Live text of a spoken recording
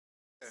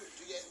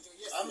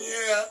I'm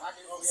here.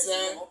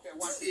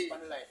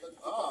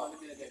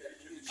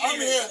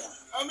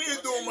 I'm here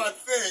doing my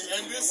thing,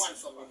 and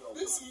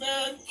this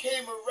man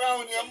came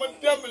around here. I'm gonna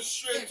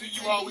demonstrate to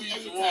you how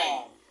he's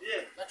wrong.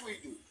 Yeah, that's what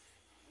you do.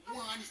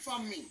 One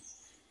from me.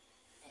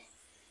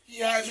 He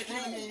has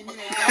room.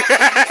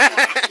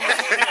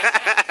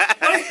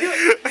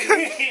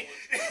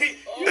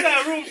 You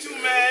got room too,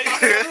 man.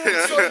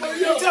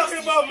 You're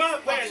talking about my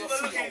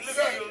pants. Look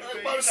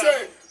at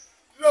you.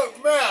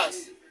 Look,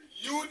 Mass,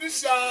 you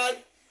decide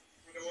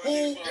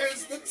who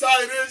is the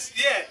tightest.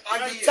 Yeah.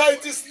 And the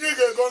tightest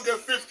nigga gonna get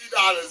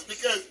 $50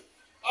 because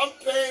I'm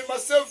paying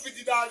myself $50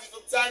 if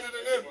I'm tighter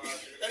than him.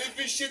 And if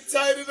his shit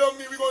tighter than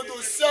me, we gonna do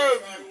a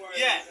serve you.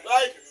 Yeah.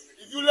 Right?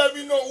 If you let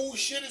me know who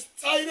shit is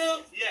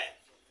tighter, yeah.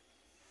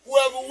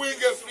 Whoever win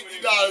gets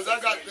 $50. I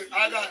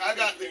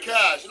got the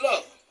cash.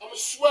 Look, I'm a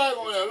swag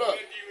on there. Look.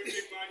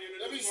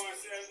 Let me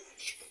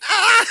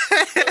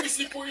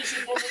see. Pull your shit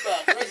from the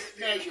back. Let's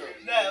measure.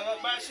 Nah,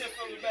 my shit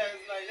from the back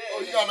is like that.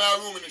 Oh, you got mad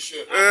room in this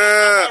shit.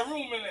 I got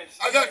room in this.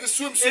 I got the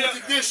swimsuit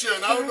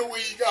edition. I don't know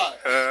what you got.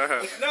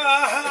 I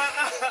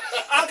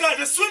got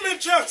the swimming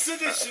trunks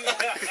edition.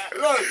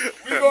 Look,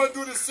 we're gonna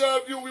do the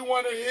serve you. We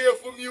want to hear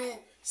from you.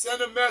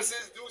 Send a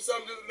message. Do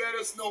something. Just let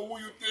us know who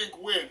you think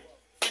win.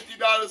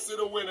 $50 to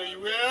the winner.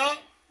 You hear?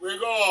 We're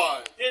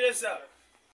going. Hit us up.